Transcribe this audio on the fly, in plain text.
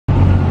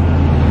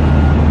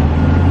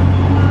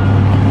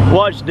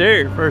watch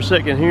Derek for a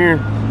second here.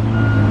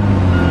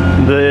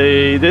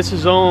 This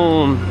is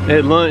on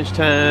at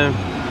lunchtime,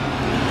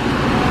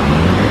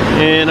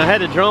 and I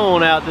had a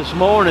drone out this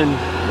morning,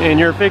 and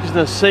you're fixing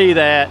to see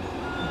that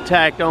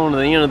tacked on to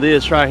the end of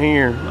this right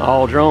here,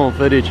 all drone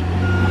footage,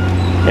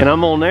 and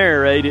I'm gonna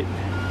narrate it.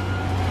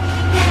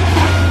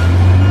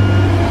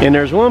 And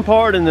there's one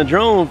part in the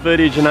drone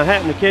footage, and I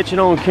happened to catch it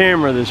on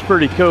camera, that's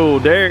pretty cool.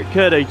 Derek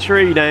cut a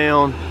tree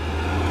down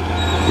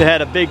that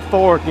had a big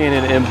fork in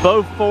it, and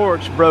both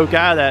forks broke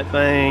out of that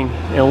thing,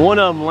 and one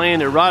of them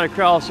landed right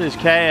across his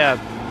cab.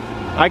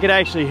 I could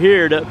actually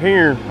hear it up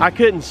here. I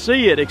couldn't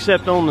see it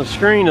except on the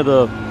screen of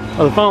the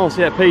phone.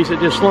 See that piece that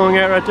just slung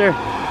out right there?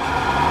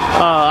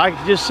 I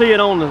could just see it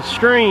on the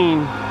screen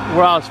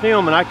where I was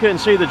filming. I couldn't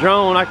see the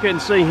drone, I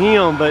couldn't see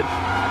him, but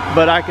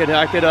I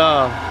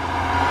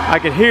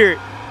could hear it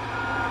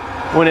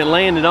when it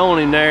landed on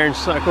him there, and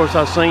so, of course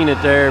I seen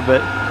it there.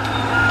 But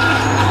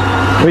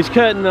he's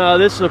cutting,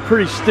 this is a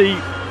pretty steep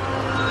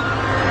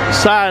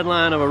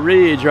sideline of a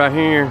ridge right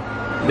here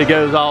that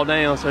goes all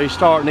down, so he's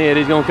starting it.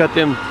 He's gonna cut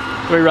them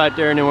three right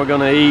there, and then we're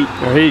gonna eat,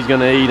 or he's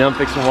gonna eat. I'm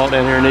fixing to walk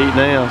down here and eat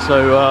now.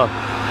 So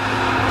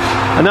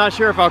I'm not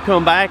sure if I'll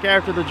come back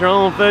after the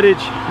drone footage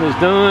is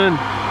done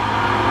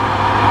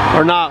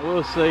or not.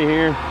 We'll see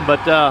here, but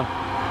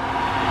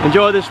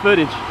enjoy this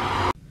footage.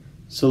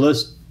 So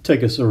let's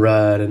take us a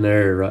ride in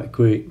there right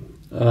quick.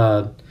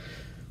 I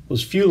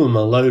was fueling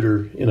my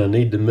loader, and I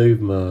need to move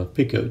my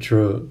pickup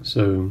truck.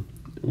 So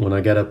when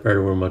I got up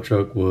there where my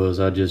truck was,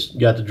 I just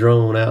got the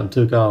drone out and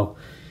took off.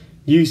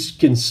 You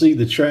can see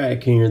the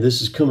track here.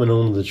 This is coming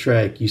onto the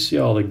track. You see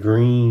all the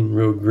green,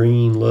 real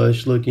green,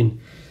 lush looking.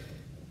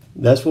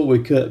 That's what we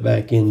cut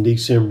back in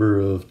December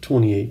of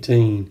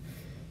 2018.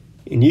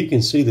 And you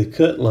can see the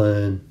cut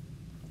line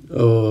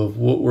of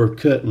what we're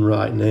cutting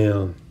right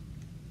now.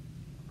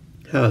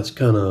 How it's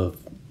kind of,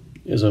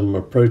 as I'm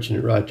approaching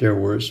it right there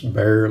where it's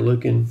bare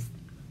looking.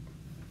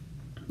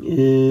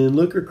 And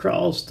look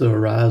across the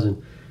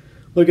horizon.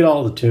 Look at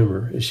all the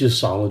timber. It's just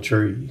solid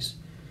trees.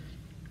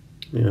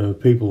 You know,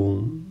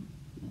 people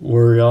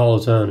worry all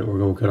the time that we're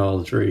going to cut all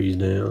the trees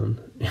down.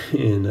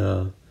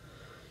 And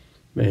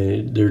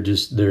man,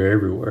 they're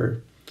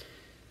everywhere.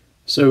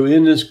 So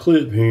in this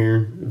clip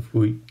here, if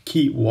we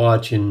keep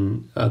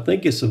watching, I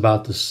think it's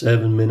about the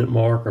 7-minute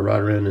mark or right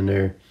around in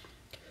there.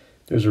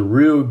 There's a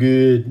real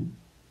good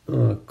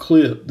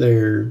clip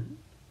there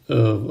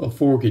of a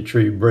forked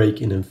tree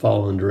breaking and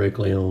falling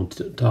directly on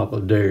top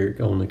of Derek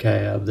on the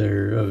cab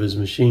there of his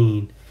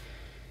machine.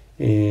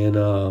 And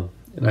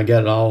I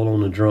got it all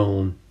on the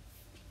drone.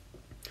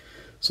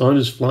 So I'm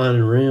just flying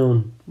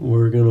around.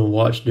 We're gonna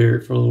watch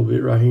Derek for a little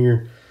bit right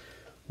here.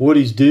 What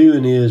he's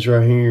doing is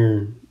right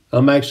here,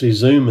 I'm actually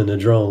zooming the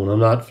drone. I'm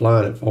not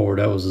flying it forward.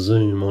 That was a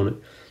zoom on it.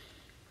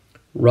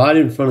 Right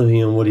in front of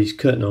him, what he's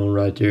cutting on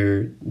right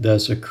there,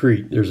 that's a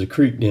creek. There's a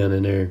creek down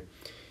in there.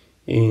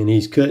 And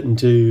he's cutting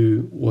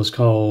to what's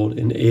called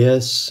an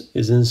S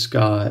is in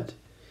Scott,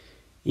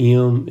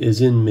 M is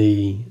in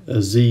me,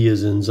 a Z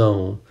is in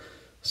zone.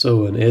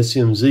 So an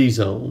SMZ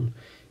zone.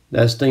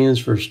 That stands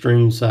for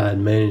Streamside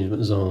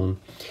Management Zone.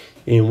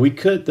 And we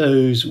cut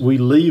those, we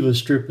leave a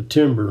strip of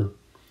timber.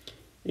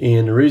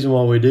 And the reason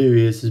why we do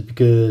is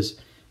because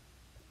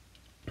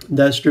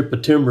that strip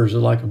of timber is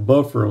like a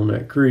buffer on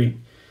that creek.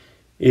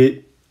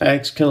 It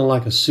acts kind of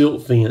like a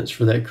silt fence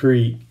for that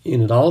creek,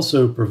 and it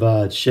also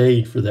provides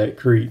shade for that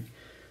creek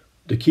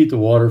to keep the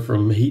water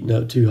from heating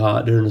up too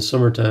hot during the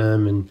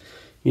summertime and,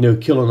 you know,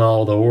 killing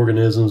all the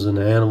organisms and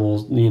the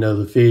animals, you know,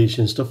 the fish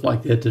and stuff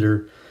like that that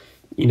are,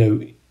 you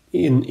know,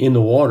 in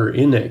the water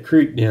in that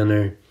creek down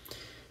there.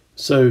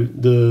 So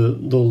the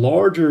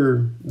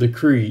larger the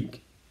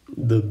creek,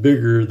 the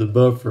bigger the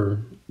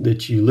buffer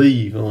that you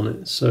leave on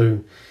it.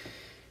 So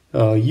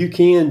you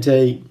can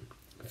take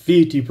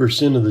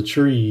 50% of the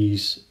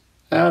trees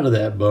out of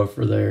that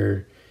buffer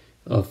there,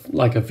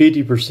 like a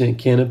 50%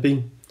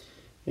 canopy.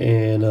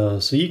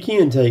 And so you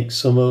can take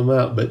some of them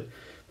out, but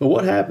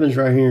what happens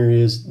right here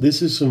is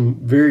this is some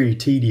very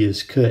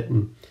tedious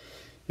cutting.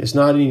 It's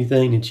not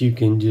anything that you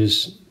can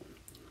just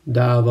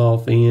dive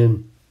off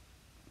in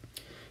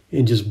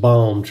and just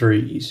bomb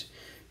trees.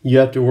 You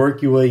have to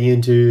work your way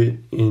into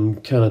it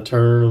and kind of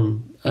turn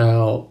them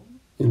out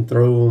and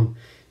throw them.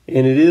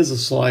 And it is a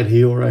slight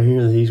hill right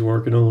here that he's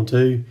working on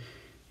too.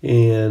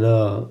 And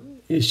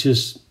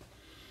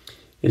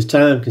it's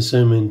time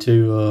consuming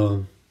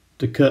to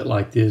cut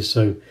like this.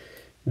 So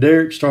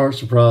Derek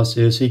starts the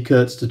process. He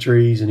cuts the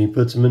trees and he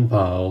puts them in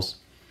piles.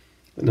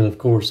 And then of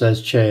course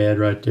that's Chad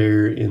right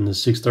there in the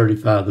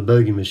 635, the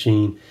buggy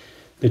machine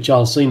that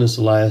y'all seen us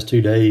the last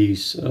 2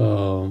 days,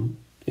 in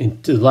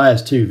the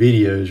last 2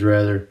 videos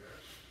rather,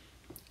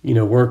 you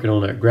know, working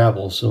on that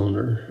grapple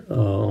cylinder,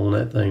 on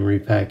that thing,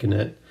 repacking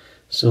that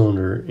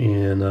cylinder.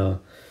 And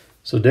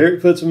so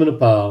Derek puts them in a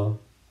pile,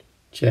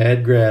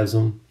 Chad grabs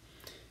them,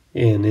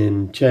 and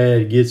then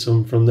Chad gets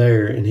them from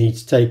there, and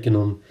he's taking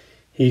them.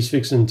 He's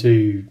fixing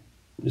to,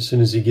 as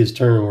soon as he gets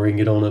turned where he can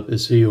get on up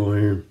this hill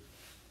here,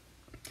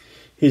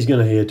 he's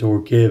going to head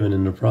toward Kevin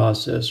in the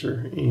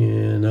processor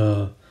and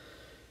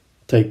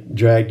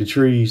drag the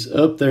trees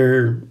up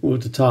there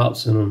with the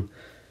tops in them,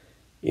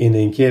 and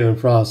then Kevin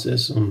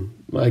process them.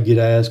 I get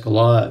asked a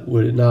lot,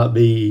 would it not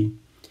be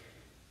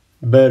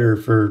better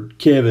for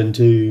Kevin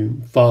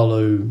to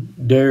follow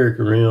Derek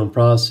around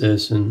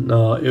processing?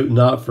 No,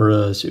 not for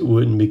us. It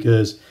wouldn't,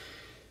 because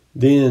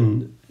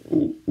then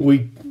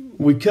we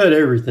cut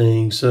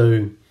everything,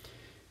 so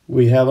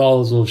we have all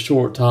those little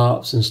short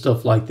tops and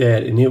stuff like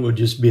that, and it would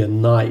just be a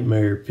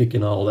nightmare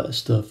picking all that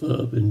stuff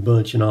up and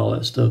bunching all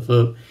that stuff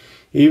up.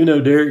 Even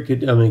though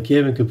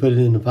Kevin could put it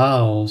in the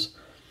piles,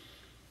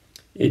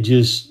 it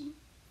just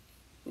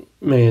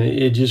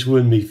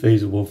wouldn't be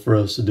feasible for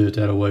us to do it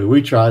that way.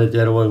 We tried it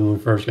that way when we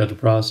first got the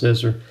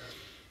processor,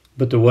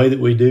 but the way that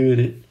we do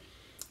it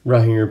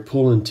right here,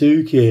 pulling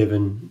to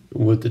Kevin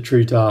with the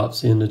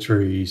treetops in the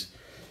trees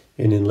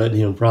and then letting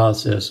him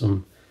process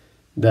them,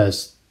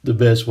 that's the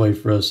best way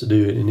for us to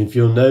do it. And if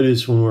you'll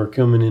notice when we're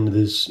coming into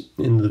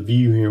the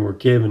view here where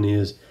Kevin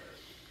is,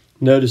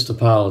 notice the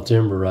pile of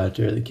timber right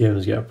there that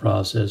Kevin's got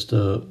processed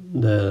up.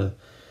 The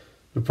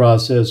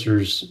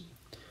processor's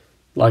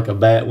like a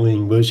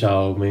batwing bush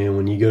hog, man.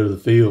 When you go to the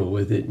field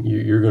with it,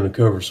 you're going to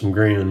cover some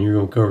ground. You're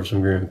going to cover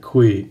some ground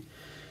quick.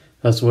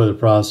 That's the way the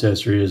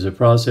processor is. The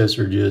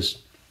processor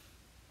just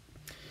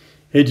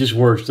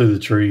works through the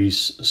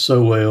trees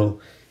so well,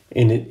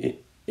 and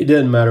it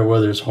doesn't matter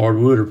whether it's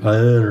hardwood or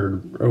pine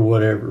or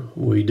whatever.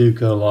 We do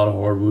cut a lot of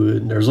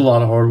hardwood. There's a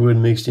lot of hardwood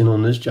mixed in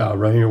on this job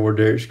right here where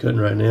Derek's cutting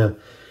right now.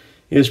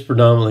 It's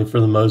predominantly, for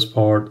the most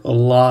part, a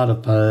lot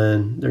of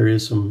pine. There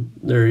is some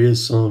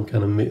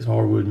kind of mixed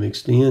hardwood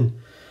mixed in.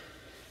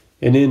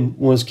 And then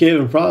once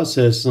Kevin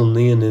processes them,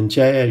 then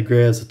Chad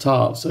grabs the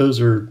tops. Those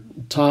are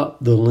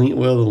the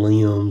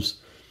limbs.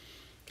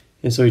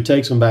 And so he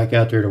takes them back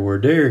out there to where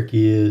Derek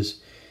is.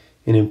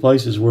 And in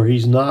places where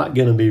he's not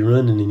going to be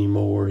running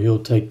anymore,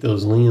 he'll take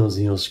those limbs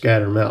and he'll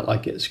scatter them out,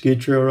 like that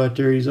skid trail right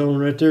there he's on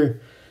right there.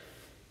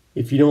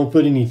 If you don't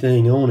put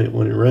anything on it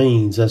when it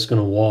rains, that's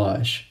going to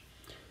wash.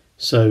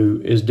 So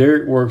as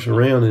Derek works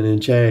around and then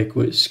Chad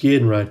quits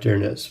skidding right there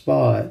in that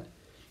spot,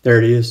 there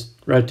it is,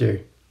 right there.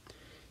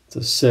 It's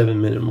a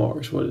 7-minute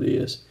mark is what it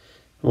is.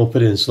 I'm going to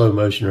put it in slow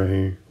motion right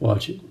here.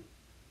 Watch it.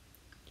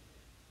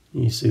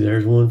 You see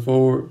there's one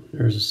forward,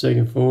 there's a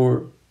second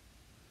forward.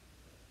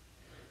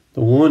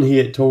 The one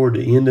hit toward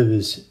the end of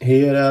his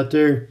head out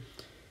there,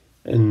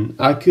 and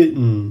I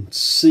couldn't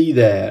see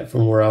that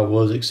from where I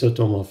was except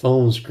on my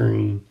phone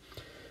screen,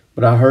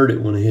 but I heard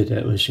it when it hit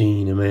that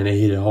machine, and man, it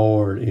hit it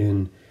hard.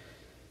 And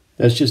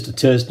that's just a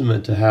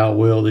testament to how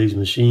well these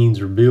machines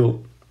are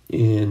built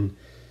and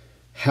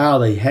how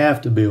they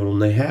have to build them.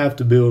 They have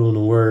to build them to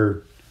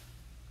where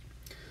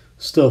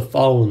stuff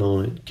falling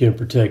on it can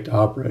protect the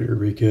operator,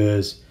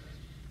 because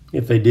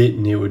if they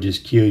didn't, it would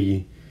just kill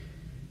you.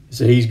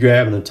 So he's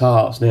grabbing the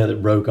tops now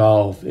that broke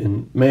off.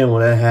 And man,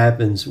 when that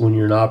happens, when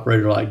you're an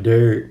operator like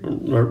Derek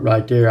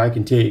right there, I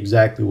can tell you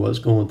exactly what's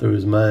going through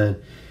his mind.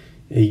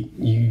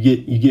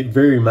 You get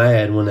very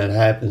mad when that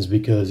happens,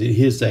 because it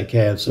hits that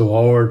cab so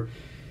hard.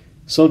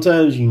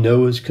 Sometimes you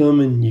know it's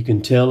coming, you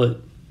can tell it.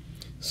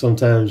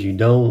 Sometimes you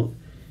don't.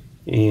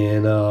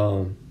 And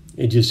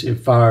it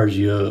fires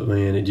you up,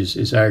 man.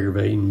 It's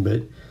aggravating.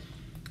 But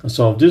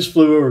so I just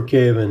flew over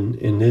Kevin,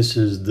 and this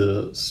is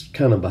the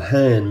kind of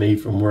behind me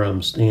from where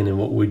I'm standing,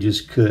 what we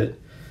just cut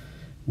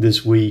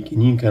this week.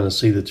 And you can kind of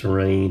see the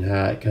terrain,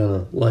 how it kind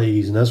of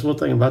lays. And that's one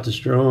thing about this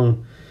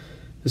drone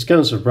that's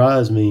kind of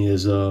surprised me,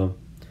 is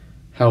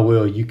how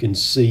well you can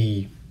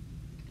see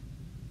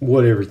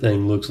what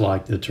everything looks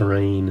like, the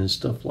terrain and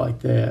stuff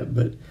like that.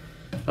 But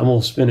I'm going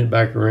to spin it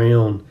back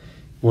around.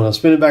 When I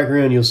spin it back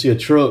around, you'll see a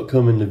truck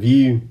come into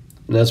view,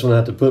 and that's when I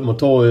have to put my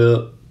toy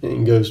up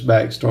and goes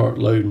back, start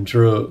loading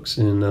trucks,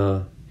 and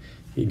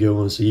get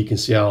going. So you can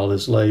see how all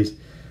this lays.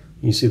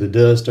 You see the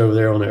dust over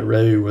there on that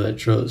road where that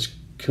truck's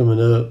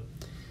coming up.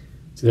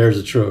 So there's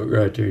a truck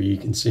right there. You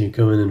can see it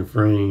coming in the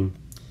frame.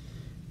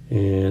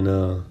 And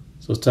so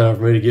it's time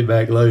for me to get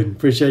back loading.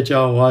 Appreciate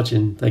y'all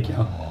watching. Thank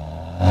y'all.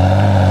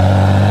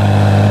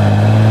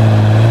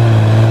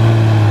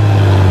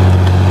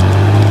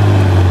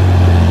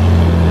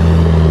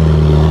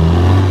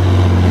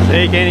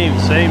 He can't even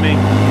see me.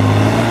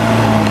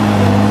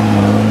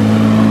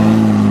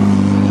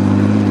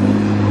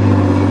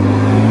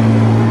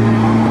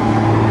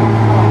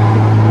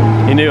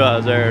 He knew I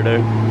was there,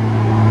 dude.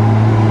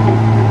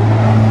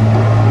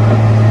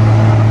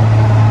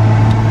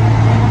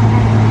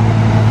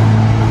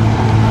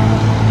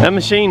 That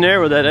machine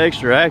there with that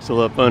extra axle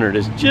up under it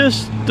is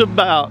just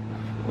about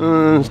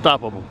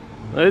unstoppable.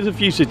 There's a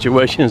few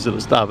situations that'll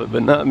stop it,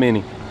 but not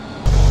many.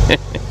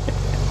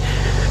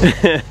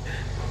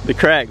 The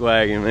crack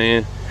wagon,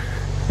 man.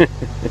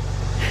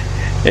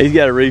 He's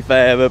got to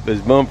refab up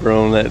his bumper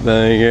on that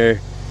thing here.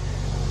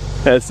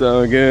 That's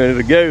all good.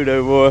 It'll go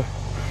though, boy.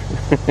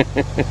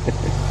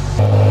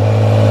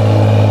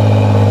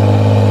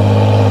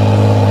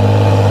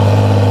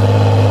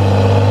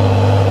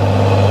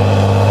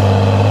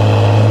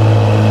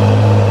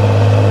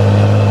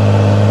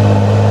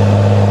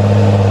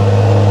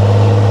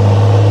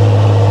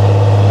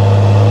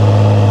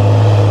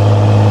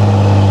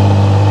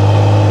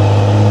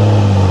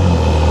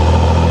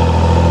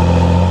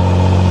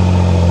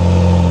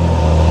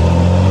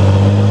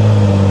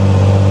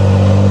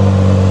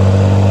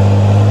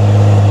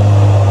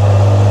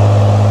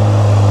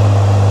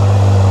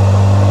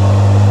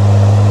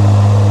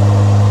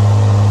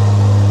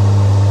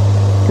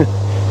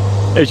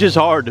 It's just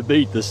hard to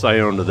beat the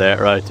sound of that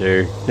right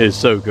there. It's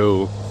so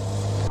cool.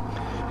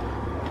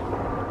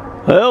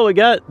 Well, we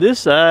got this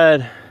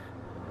side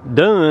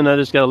done. I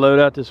just got to load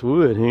out this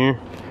wood here.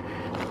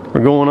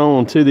 We're going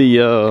on to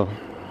the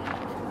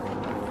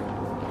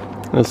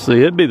let's see,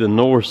 it'd be the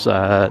north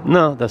side.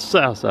 No, that's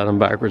south side. I'm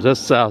backwards.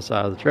 That's the south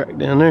side of the track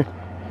down there.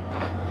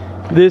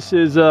 This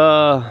is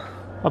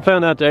I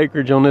found out the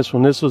acreage on this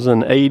one. This was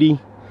an 80,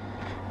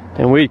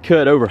 and we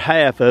cut over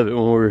half of it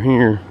when we were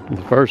here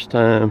the first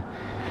time.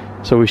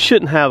 So we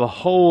shouldn't have a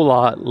whole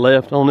lot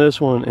left on this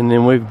one. And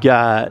then we've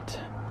got,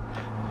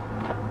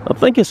 I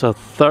think it's a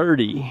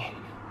 30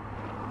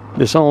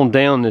 that's on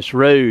down this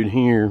road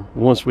here.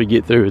 Once we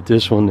get through with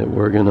this one, that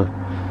we're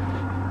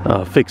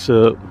gonna fix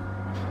up.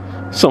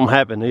 Something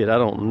happened to it. I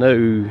don't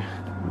know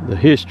the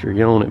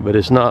history on it, but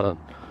it's not a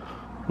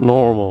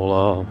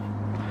normal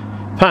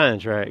pine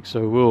track.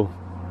 So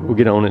we'll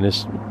get on it.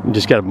 It's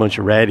just got a bunch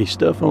of ratty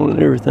stuff on it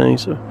and everything.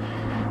 So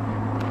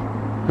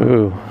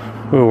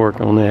we'll work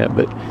on that.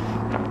 But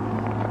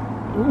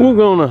we're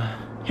gonna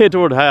head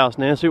toward the house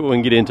now, see what we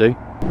can get into.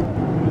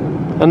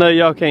 I know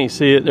y'all can't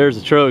see it, there's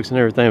the trucks and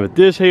everything, but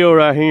this hill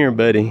right here,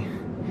 buddy,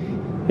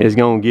 is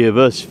gonna give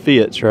us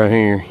fits right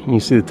here. You can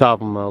see the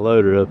top of my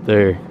loader up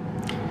there.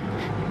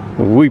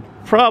 We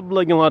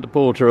probably gonna have to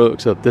pull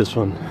trucks up this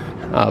one,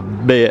 I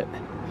bet.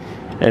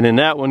 And then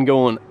that one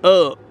going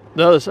up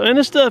the other side. And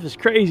this stuff is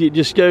crazy, it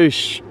just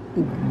goes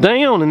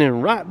down and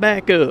then right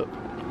back up.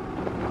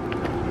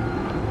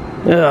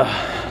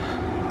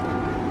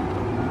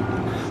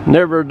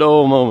 Never a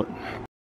dull moment.